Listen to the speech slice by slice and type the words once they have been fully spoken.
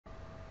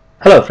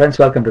Hello friends,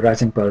 welcome to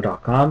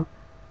Risingpearl.com.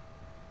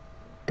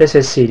 This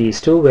is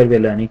series 2 where we're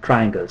learning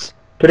triangles.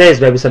 Today is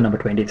webisode number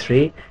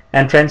 23,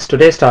 and friends,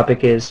 today's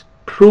topic is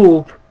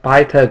prove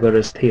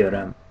Pythagoras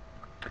theorem.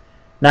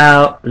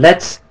 Now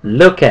let's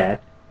look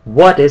at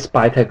what is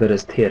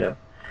Pythagoras theorem.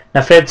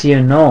 Now friends, you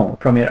know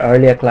from your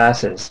earlier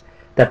classes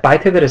that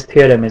Pythagoras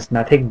theorem is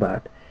nothing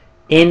but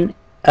in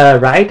a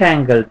right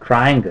angle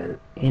triangle,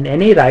 in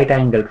any right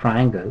angle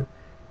triangle,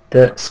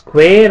 the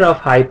square of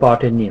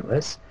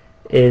hypotenuse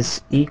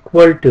is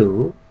equal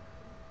to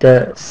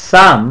the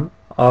sum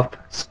of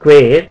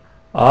square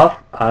of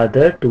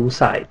other two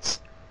sides.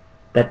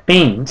 That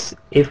means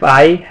if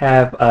I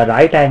have a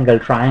right angle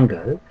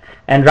triangle,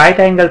 and right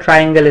angle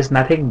triangle is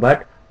nothing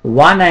but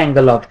one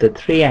angle of the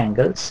three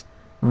angles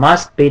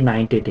must be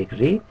 90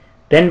 degree,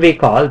 then we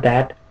call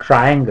that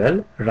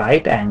triangle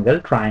right angle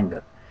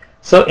triangle.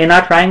 So in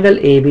our triangle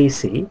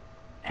ABC,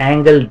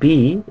 angle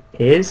B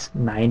is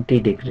 90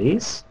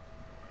 degrees.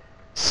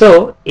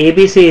 So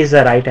ABC is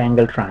a right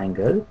angle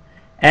triangle,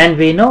 and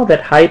we know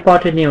that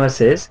hypotenuse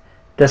is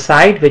the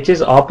side which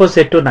is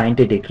opposite to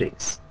 90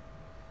 degrees.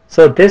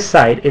 So this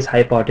side is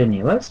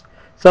hypotenuse.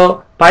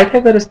 So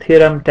Pythagoras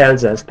theorem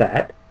tells us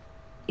that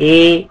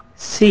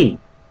AC,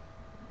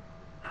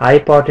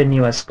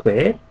 hypotenuse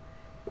square,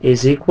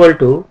 is equal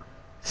to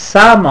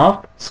sum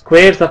of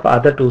squares of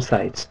other two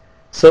sides.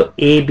 So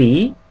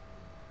AB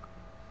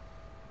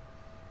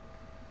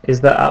is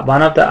the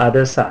one of the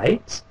other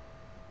sides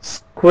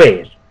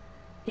square,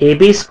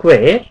 AB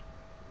square,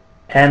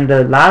 and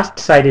the last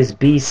side is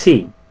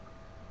BC.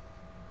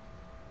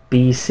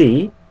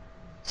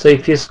 So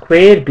if you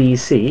square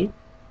BC,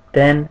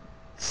 then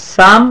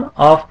sum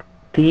of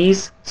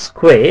these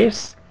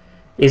squares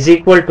is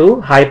equal to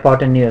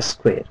hypotenuse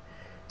square.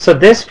 So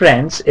this,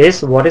 friends,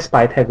 is what is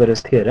Pythagoras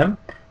theorem.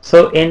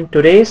 So in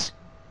today's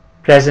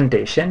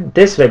presentation,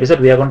 this webisode,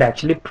 we are going to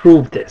actually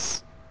prove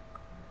this.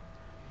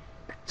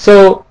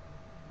 So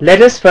let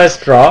us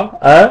first draw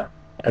a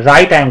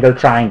right angle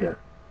triangle,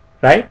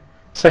 right?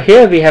 So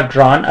here we have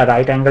drawn a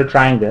right angle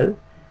triangle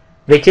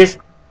which is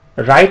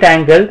right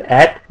angled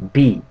at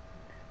B.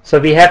 So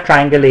we have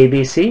triangle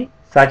ABC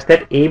such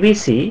that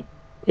ABC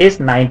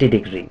is 90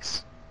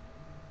 degrees.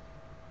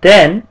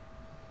 Then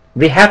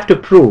we have to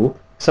prove,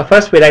 so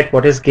first we write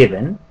what is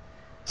given.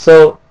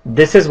 So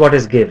this is what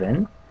is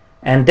given,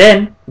 and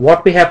then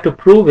what we have to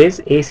prove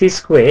is AC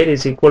square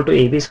is equal to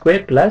AB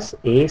square plus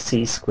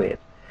AC square.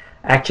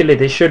 Actually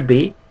this should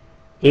be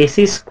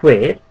AC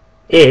square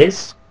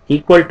is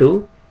equal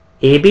to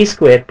AB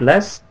square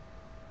plus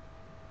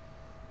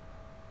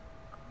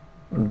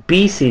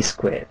BC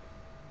square.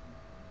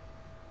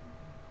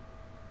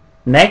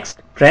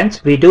 Next,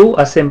 friends, we do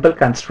a simple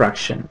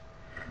construction.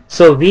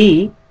 So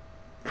we,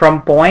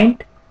 from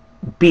point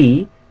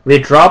B, we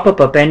drop a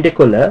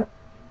perpendicular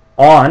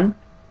on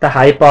the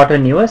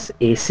hypotenuse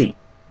AC,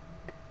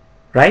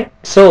 right?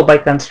 So by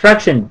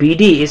construction,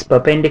 BD is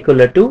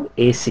perpendicular to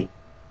AC.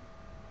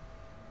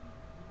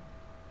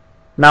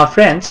 Now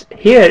friends,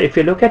 here if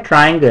you look at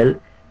triangle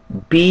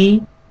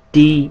BDC,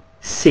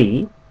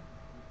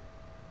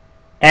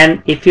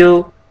 and if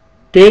you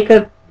take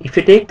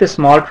the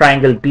small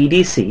triangle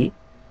BDC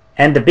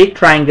and the big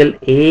triangle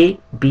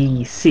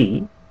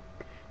ABC,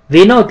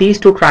 we know these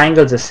two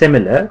triangles are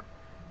similar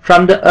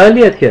from the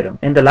earlier theorem.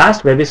 In the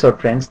last webisode,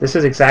 friends, this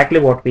is exactly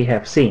what we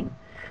have seen.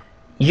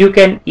 You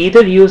can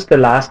either use the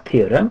last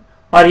theorem,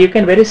 or you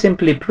can very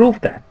simply prove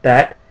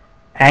that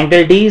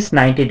angle D is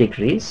 90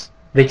 degrees,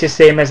 which is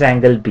same as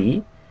angle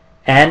B,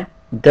 and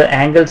the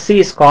angle C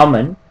is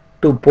common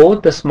to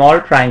both the small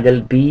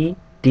triangle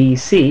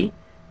BDC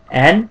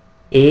and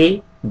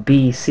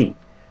ABC.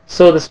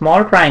 So the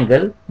small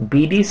triangle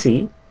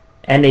BDC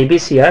and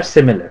ABC are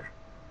similar,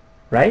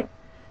 right?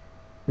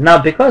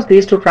 Now because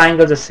these two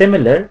triangles are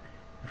similar,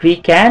 we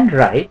can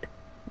write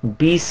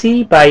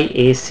BC by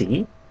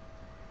AC,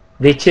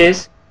 which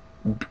is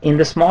in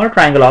the small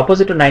triangle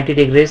opposite to 90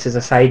 degrees is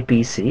a side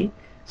BC.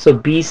 So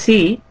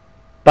BC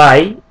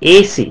by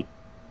AC,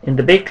 in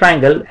the big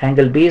triangle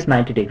angle B is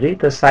 90 degrees,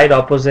 the side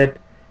opposite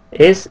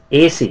is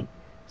AC.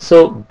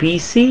 So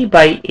BC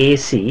by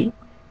AC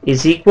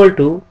is equal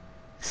to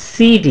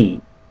CD.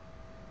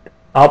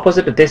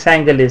 Opposite to this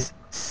angle is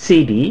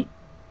CD,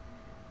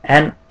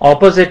 and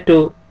opposite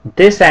to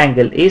this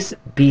angle is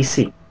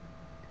BC.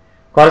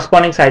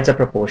 Corresponding sides are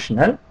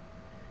proportional.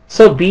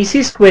 So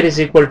BC square is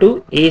equal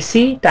to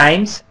AC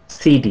times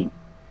CD.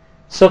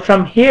 So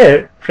from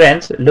here,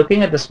 friends,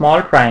 looking at the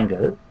small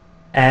triangle,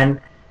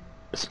 and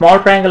small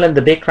triangle and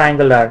the big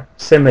triangle are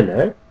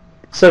similar,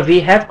 so we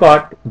have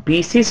got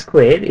BC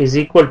square is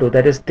equal to,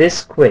 that is this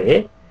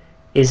square,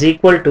 is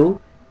equal to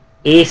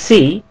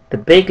AC, the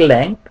big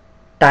length,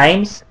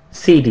 times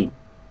CD.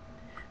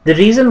 The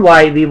reason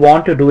why we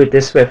want to do it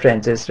this way,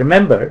 friends, is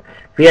remember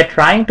we are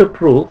trying to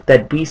prove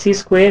that BC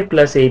square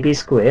plus AB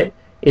square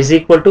is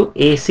equal to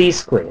AC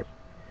square.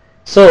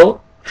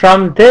 So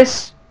from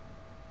this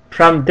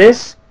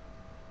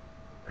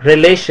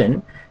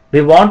relation we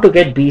want to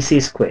get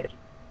BC square.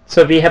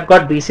 So we have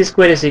got BC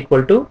square is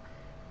equal to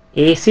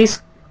AC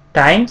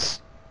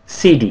times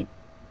CD.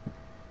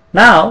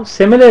 Now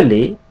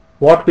similarly,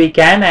 what we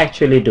can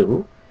actually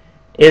do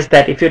is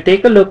that if you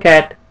take a look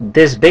at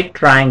this big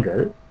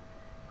triangle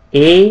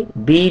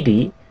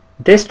ABD,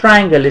 this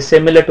triangle is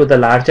similar to the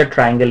larger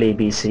triangle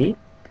ABC.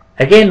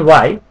 Again,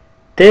 why?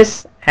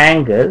 This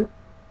angle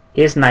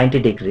is 90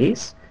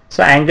 degrees.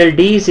 So angle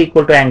D is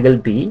equal to angle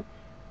B,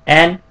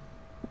 and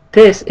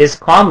this is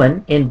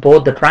common in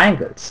both the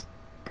triangles.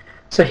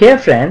 So here,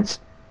 friends,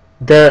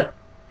 the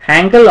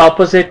angle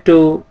opposite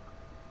to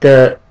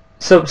the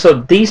so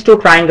these two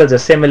triangles are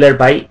similar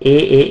by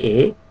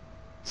AAA,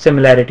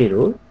 similarity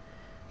rule.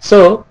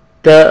 So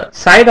the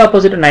side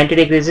opposite to 90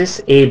 degrees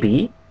is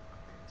AB.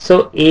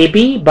 So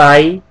AB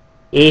by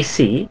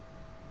AC,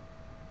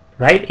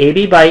 right?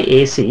 AB by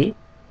AC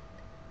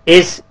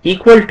is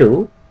equal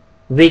to,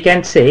 we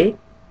can say,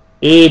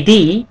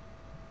 AD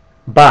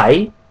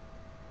by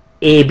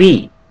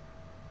AB,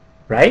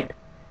 right?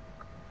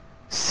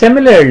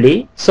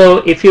 Similarly, so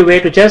if you were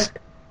to just,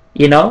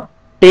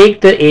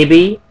 take the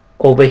AB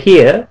over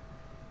here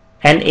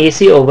and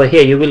AC over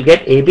here, you will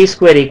get AB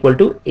square equal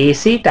to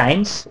AC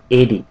times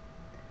AD.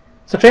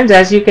 So friends,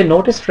 as you can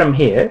notice from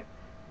here,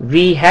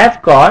 we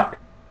have got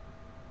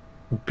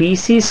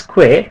BC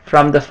square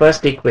from the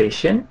first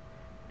equation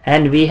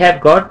and we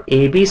have got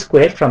AB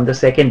square from the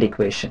second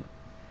equation.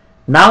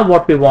 Now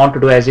what we want to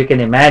do, as you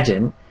can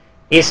imagine,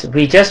 is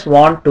we just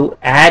want to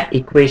add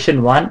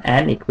equation 1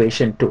 and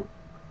equation 2,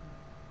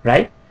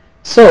 right?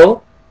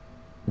 So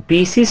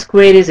BC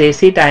square is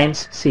AC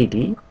times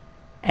CD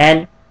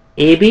and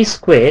AB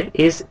square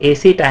is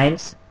AC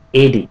times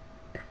AD.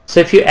 So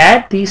if you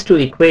add these two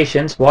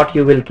equations, what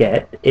you will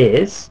get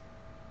is,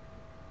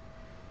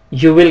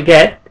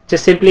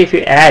 just simply if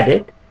you add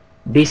it,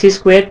 BC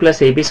square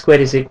plus AB square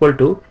is equal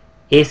to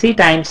AC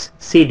times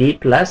CD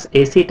plus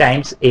AC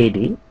times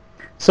AD.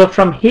 So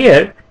from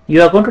here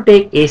you are going to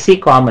take AC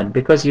common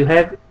because you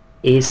have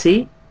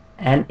AC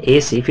and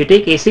AC. If you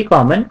take AC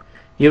common,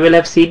 you will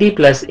have CD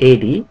plus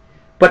AD.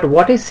 But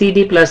what is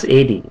CD plus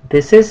AD?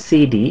 This is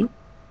CD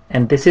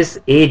and this is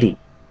AD.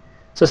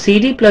 So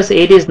CD plus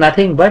AD is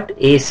nothing but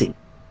AC.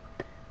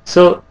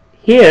 So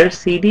here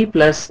CD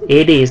plus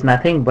AD is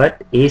nothing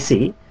but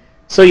AC.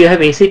 So you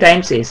have AC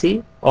times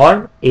AC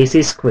or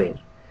AC square.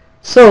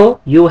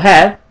 So you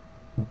have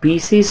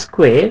BC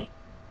square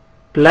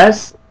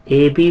plus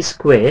AB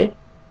square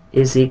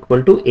is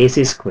equal to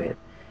AC square.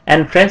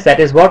 And friends,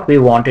 that is what we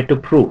wanted to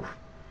prove.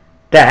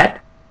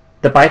 That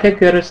the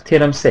Pythagoras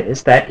theorem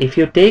says that if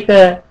you take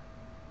a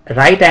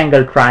right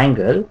angle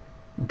triangle,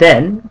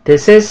 then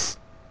this is,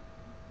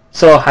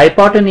 so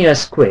hypotenuse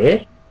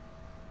square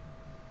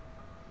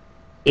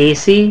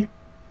AC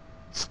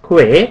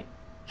square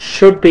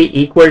should be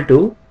equal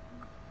to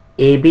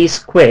AB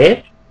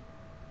square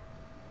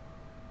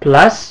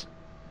plus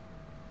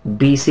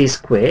BC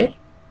square,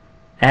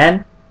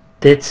 and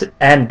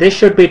this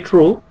should be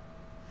true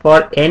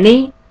for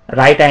any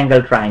right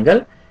angle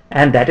triangle,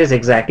 and that is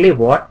exactly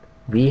what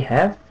we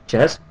have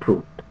just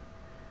proved.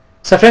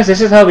 So friends,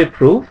 this is how we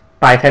prove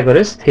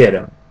Pythagoras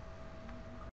theorem.